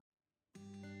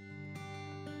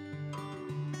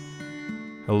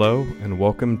Hello and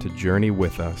welcome to Journey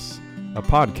With Us, a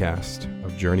podcast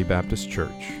of Journey Baptist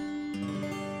Church.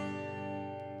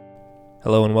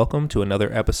 Hello and welcome to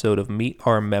another episode of Meet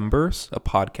Our Members, a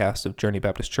podcast of Journey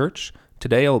Baptist Church.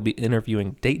 Today I'll be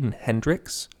interviewing Daiton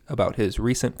Hendrix about his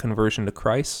recent conversion to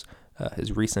Christ,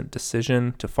 his recent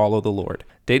decision to follow the Lord.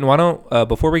 Daiton, why don't,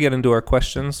 before we get into our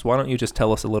questions, why don't you just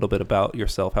tell us a little bit about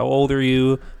yourself? How old are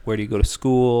you? Where do you go to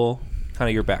school? Kind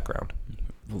of your background.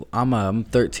 I'm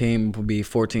 13, will be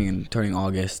 14 turning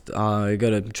August. I go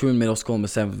to Truman Middle School in the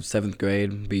seventh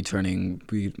grade, be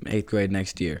 8th grade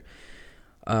next year.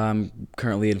 I'm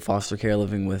currently in foster care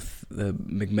living with the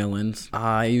McMillans.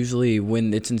 I usually,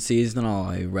 when it's in season,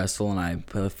 I wrestle and I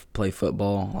play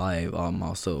football. I'm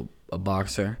also a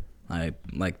boxer. I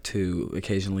like to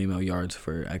occasionally mow yards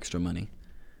for extra money.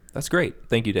 That's great.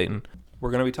 Thank you, Daiton.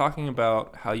 We're going to be talking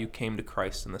about how you came to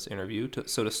Christ in this interview.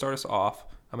 So to start us off,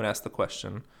 I'm going to ask the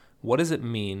question, what does it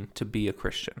mean to be a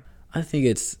Christian? I think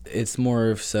it's more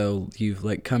of so you've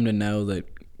come to know that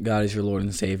God is your Lord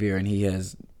and Savior, and He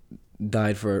has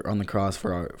died on the cross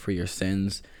for your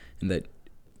sins, and that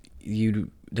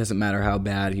doesn't matter how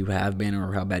bad you have been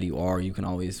or how bad you are, you can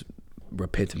always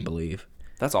repent and believe.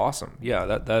 That's awesome. Yeah,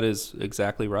 that is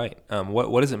exactly right.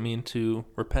 What does it mean to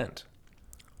repent?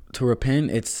 To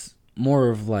repent, it's more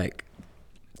of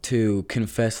to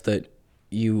confess that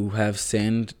you have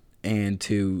sinned and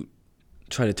to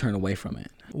try to turn away from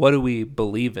it. What do we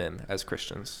believe in as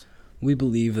Christians? We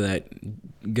believe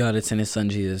that God had sent His Son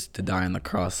Jesus to die on the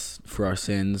cross for our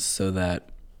sins so that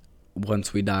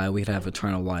once we die, we'd have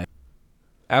eternal life.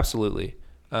 Absolutely.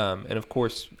 And of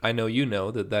course, I know you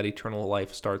know that eternal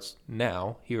life starts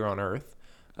now, here on earth,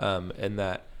 and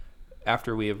that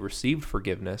after we have received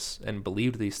forgiveness and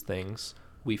believed these things,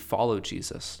 we follow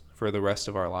Jesus for the rest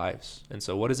of our lives. And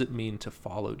so what does it mean to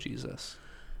follow Jesus?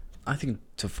 I think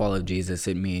to follow Jesus,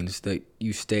 it means that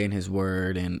you stay in His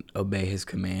word and obey His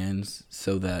commands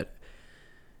so that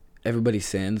everybody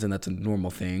sins, and that's a normal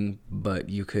thing, but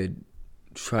you could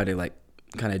try to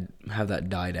kind of have that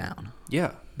die down.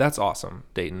 Yeah, that's awesome,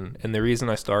 Daiton. And the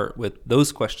reason I start with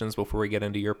those questions before we get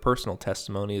into your personal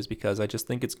testimony is because I just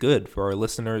think it's good for our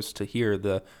listeners to hear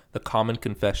the common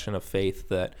confession of faith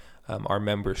that our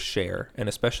members share. And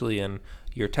especially in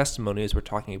your testimony, as we're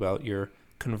talking about your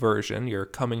conversion, your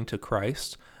coming to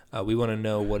Christ, we want to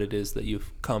know what it is that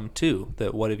you've come to,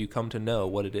 what have you come to know,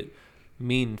 what did it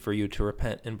mean for you to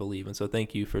repent and believe. And so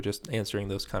thank you for just answering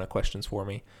those kind of questions for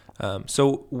me.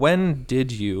 So when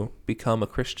did you become a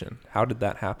Christian? How did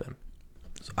that happen?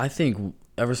 So I think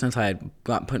ever since I had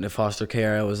got put into foster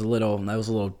care, I was a little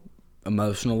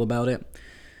emotional about it.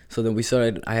 So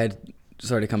then I had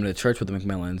started coming to church with the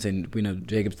McMillans, and we know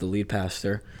Jacob's the lead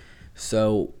pastor.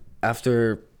 So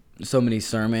after so many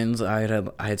sermons, I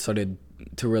had started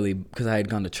to really, because I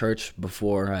had gone to church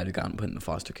before I had gotten put into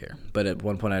foster care. But at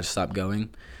one point I had stopped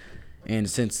going. And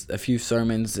since a few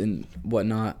sermons and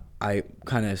whatnot, I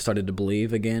kind of started to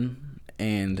believe again.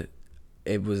 And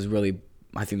it was really,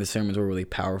 I think the sermons were really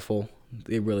powerful.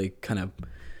 They really kind of,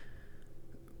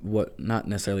 not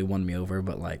necessarily won me over,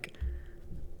 but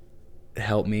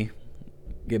helped me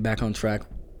get back on track.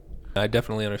 I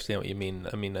definitely understand what you mean.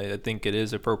 I mean, I think it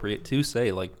is appropriate to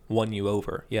say, won you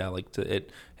over. Yeah,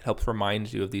 it helps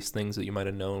remind you of these things that you might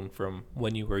have known from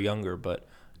when you were younger, but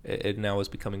it now is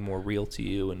becoming more real to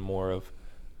you and more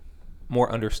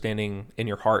understanding in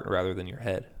your heart rather than your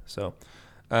head. So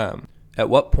at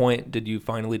what point did you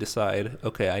finally decide,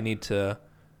 okay, I need to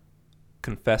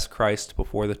confess Christ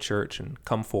before the church and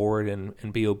come forward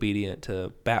and be obedient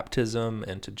to baptism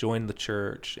and to join the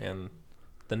church and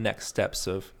the next steps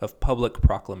of public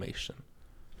proclamation?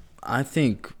 I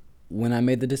think when I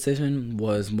made the decision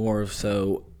was more of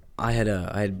so I had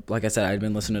like I said, I had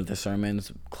been listening to the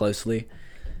sermons closely,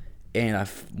 and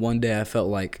one day I felt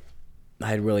like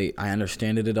I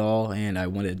understood it all, and I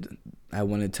wanted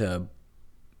to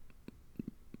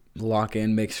lock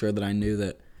in, make sure that I knew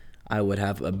that I would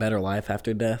have a better life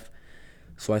after death.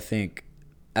 So I think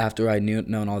after I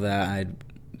known all that,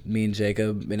 me and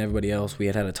Jacob and everybody else, we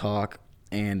had a talk.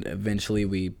 And eventually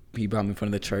he brought me in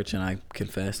front of the church, and I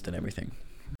confessed and everything.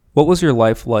 What was your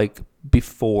life like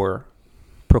before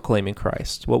proclaiming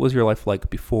Christ? What was your life like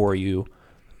before you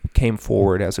came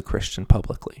forward as a Christian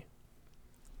publicly?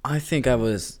 I think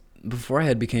before I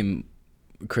had became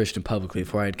a Christian publicly,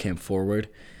 before I had came forward,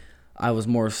 I was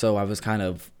kind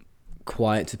of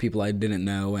quiet to people I didn't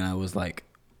know, and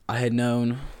I had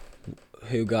known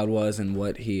who God was and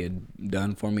what He had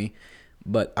done for me,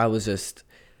 but I was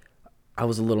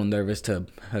a little nervous to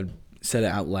have said it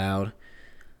out loud.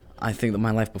 I think that my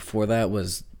life before that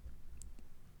was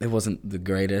it wasn't the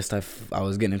greatest. I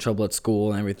was getting in trouble at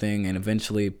school and everything, and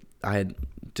eventually I had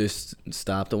just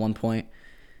stopped at one point,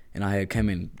 and I had come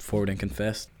in forward and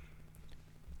confessed.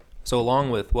 So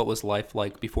along with what was life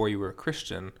like before you were a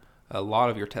Christian, a lot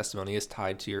of your testimony is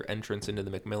tied to your entrance into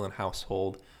the McMillan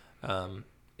household,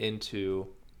 into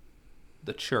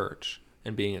the church,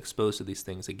 and being exposed to these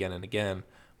things again and again.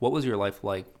 What was your life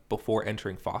like before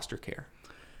entering foster care?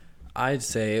 I'd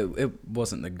say it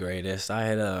wasn't the greatest. I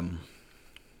had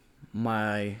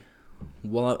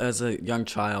as a young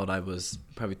child, I was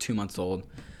probably 2 months old.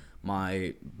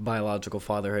 My biological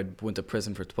father went to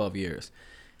prison for 12 years,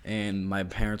 and my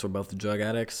parents were both drug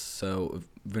addicts. So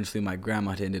eventually, my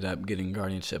grandma ended up getting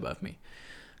guardianship of me.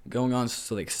 Going on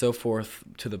so forth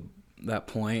to that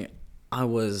point, I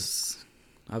was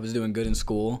doing good in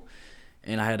school,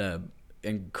 and I had a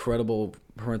incredible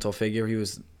parental figure. He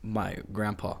was my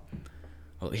grandpa.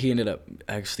 Well, he ended up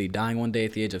actually dying one day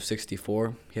at the age of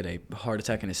 64. He had a heart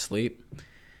attack in his sleep.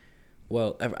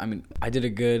 Well, I did a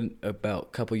good about a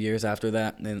couple years after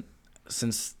that. And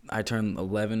since I turned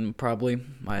 11, probably,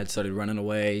 I had started running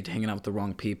away, hanging out with the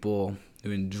wrong people,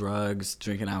 doing drugs,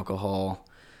 drinking alcohol,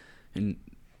 and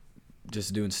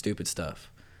just doing stupid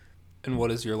stuff. And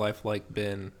what has your life like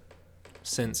been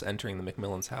since entering the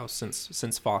McMillan's house,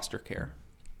 since foster care?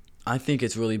 I think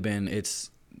it's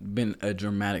been a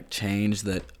dramatic change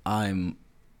that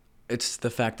it's the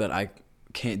fact that I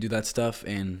can't do that stuff,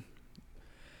 and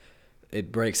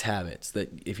it breaks habits that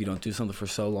if you don't do something for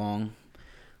so long,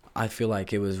 I feel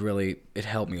like it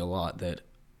helped me a lot that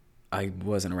I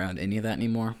wasn't around any of that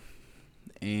anymore.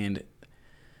 And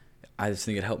I just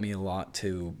think it helped me a lot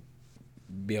to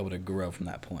be able to grow from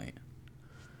that point.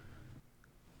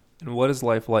 And what is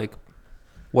life like?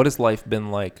 What has life been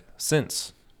like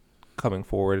since coming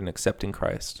forward and accepting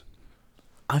Christ?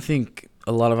 I think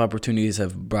a lot of opportunities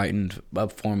have brightened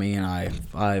up for me, and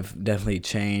I've definitely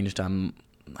changed.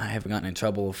 I haven't gotten in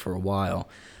trouble for a while.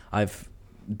 I've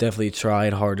definitely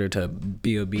tried harder to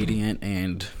be obedient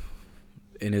and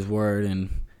in His Word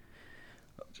and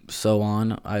so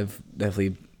on. I've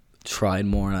definitely tried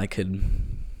more, and I could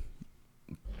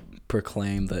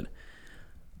proclaim that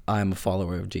I'm a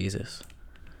follower of Jesus.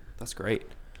 That's great.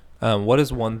 What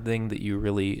is one thing that you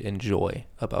really enjoy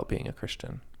about being a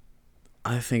Christian?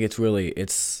 I think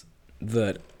it's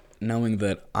that knowing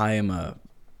that I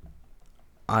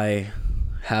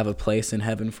have a place in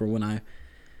heaven for when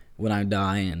I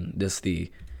die, and just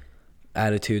the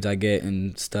attitudes I get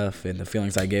and stuff and the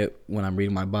feelings I get when I'm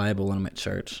reading my Bible and I'm at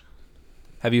church.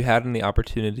 Have you had any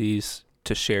opportunities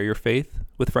to share your faith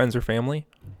with friends or family?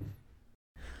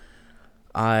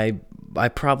 I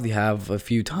probably have a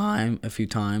few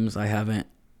times. I haven't.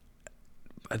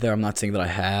 I'm not saying that I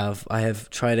have. I have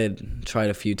tried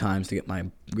a few times to get my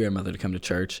grandmother to come to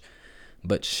church,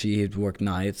 but she had worked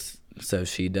nights, so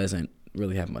she doesn't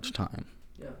really have much time.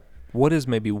 Yeah. What is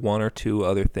maybe one or two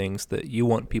other things that you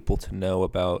want people to know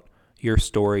about your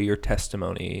story, your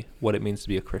testimony, what it means to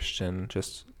be a Christian,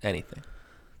 just anything?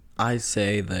 I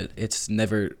say that it's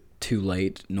never too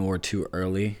late nor too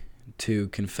early to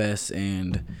confess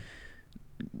and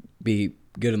be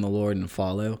good in the Lord and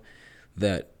follow.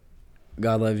 That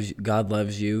God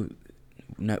loves you,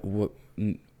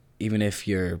 even if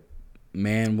you're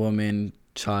man, woman,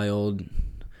 child,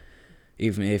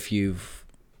 even if you've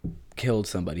killed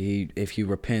somebody. If you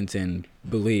repent and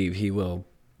believe, He will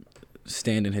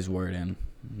stand in His Word and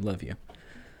love you.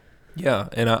 Yeah,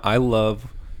 and I love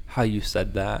how you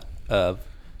said that.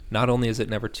 Not only is it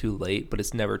never too late, but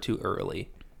it's never too early.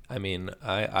 I mean,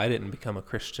 I didn't become a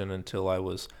Christian until I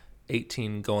was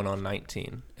 18 going on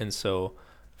 19. And so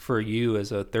for you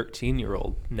as a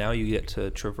 13-year-old, now you get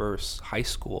to traverse high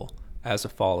school as a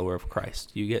follower of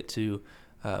Christ. You get to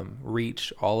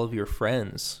reach all of your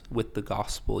friends with the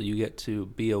gospel. You get to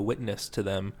be a witness to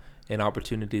them in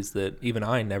opportunities that even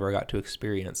I never got to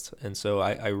experience. And so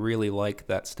I really like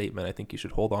that statement. I think you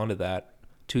should hold on to that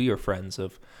to your friends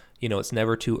of, it's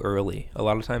never too early. A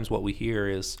lot of times what we hear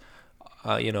is,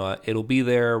 it'll be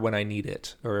there when I need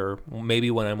it, or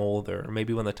maybe when I'm older, or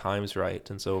maybe when the time's right.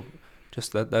 And so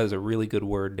just that is a really good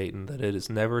word, Daiton, that it is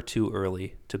never too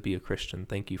early to be a Christian.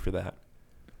 Thank you for that.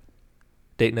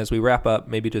 Daiton, as we wrap up,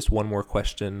 maybe just one more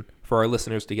question for our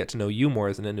listeners to get to know you more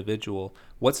as an individual.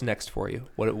 What's next for you?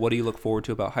 What do you look forward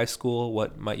to about high school?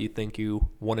 What might you think you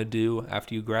want to do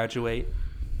after you graduate?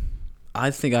 I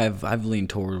think I've leaned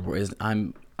toward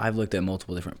I've looked at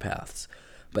multiple different paths,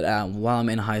 but while I'm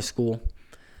in high school,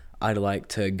 I'd like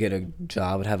to get a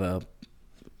job and have a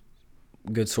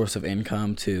good source of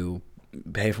income to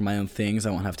pay for my own things.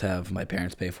 I won't have to have my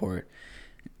parents pay for it.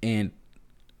 And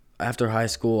after high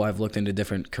school, I've looked into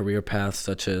different career paths,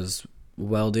 such as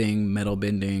welding, metal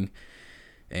bending,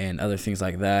 and other things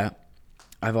like that.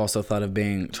 I've also thought of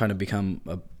trying to become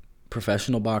a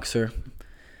professional boxer,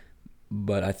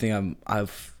 but I think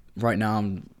right now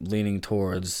I'm leaning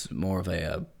towards more of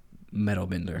a metal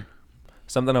bender.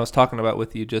 Something I was talking about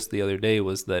with you just the other day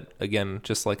was that, again,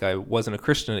 just like I wasn't a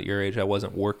Christian at your age, I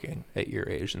wasn't working at your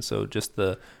age. And so just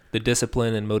the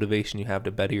discipline and motivation you have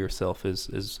to better yourself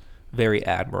is very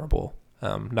admirable,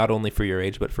 not only for your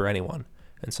age, but for anyone.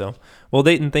 And so, well,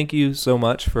 Daiton, thank you so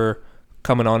much for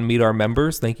coming on Meet Our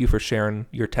Members. Thank you for sharing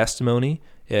your testimony.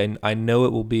 And I know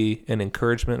it will be an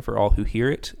encouragement for all who hear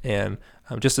it. And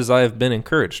just as I have been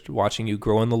encouraged watching you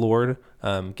grow in the Lord,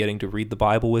 getting to read the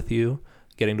Bible with you,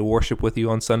 getting to worship with you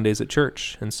on Sundays at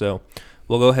church. And so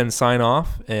we'll go ahead and sign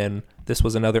off. And this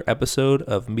was another episode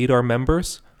of Meet Our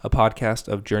Members, a podcast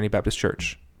of Journey Baptist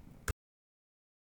Church.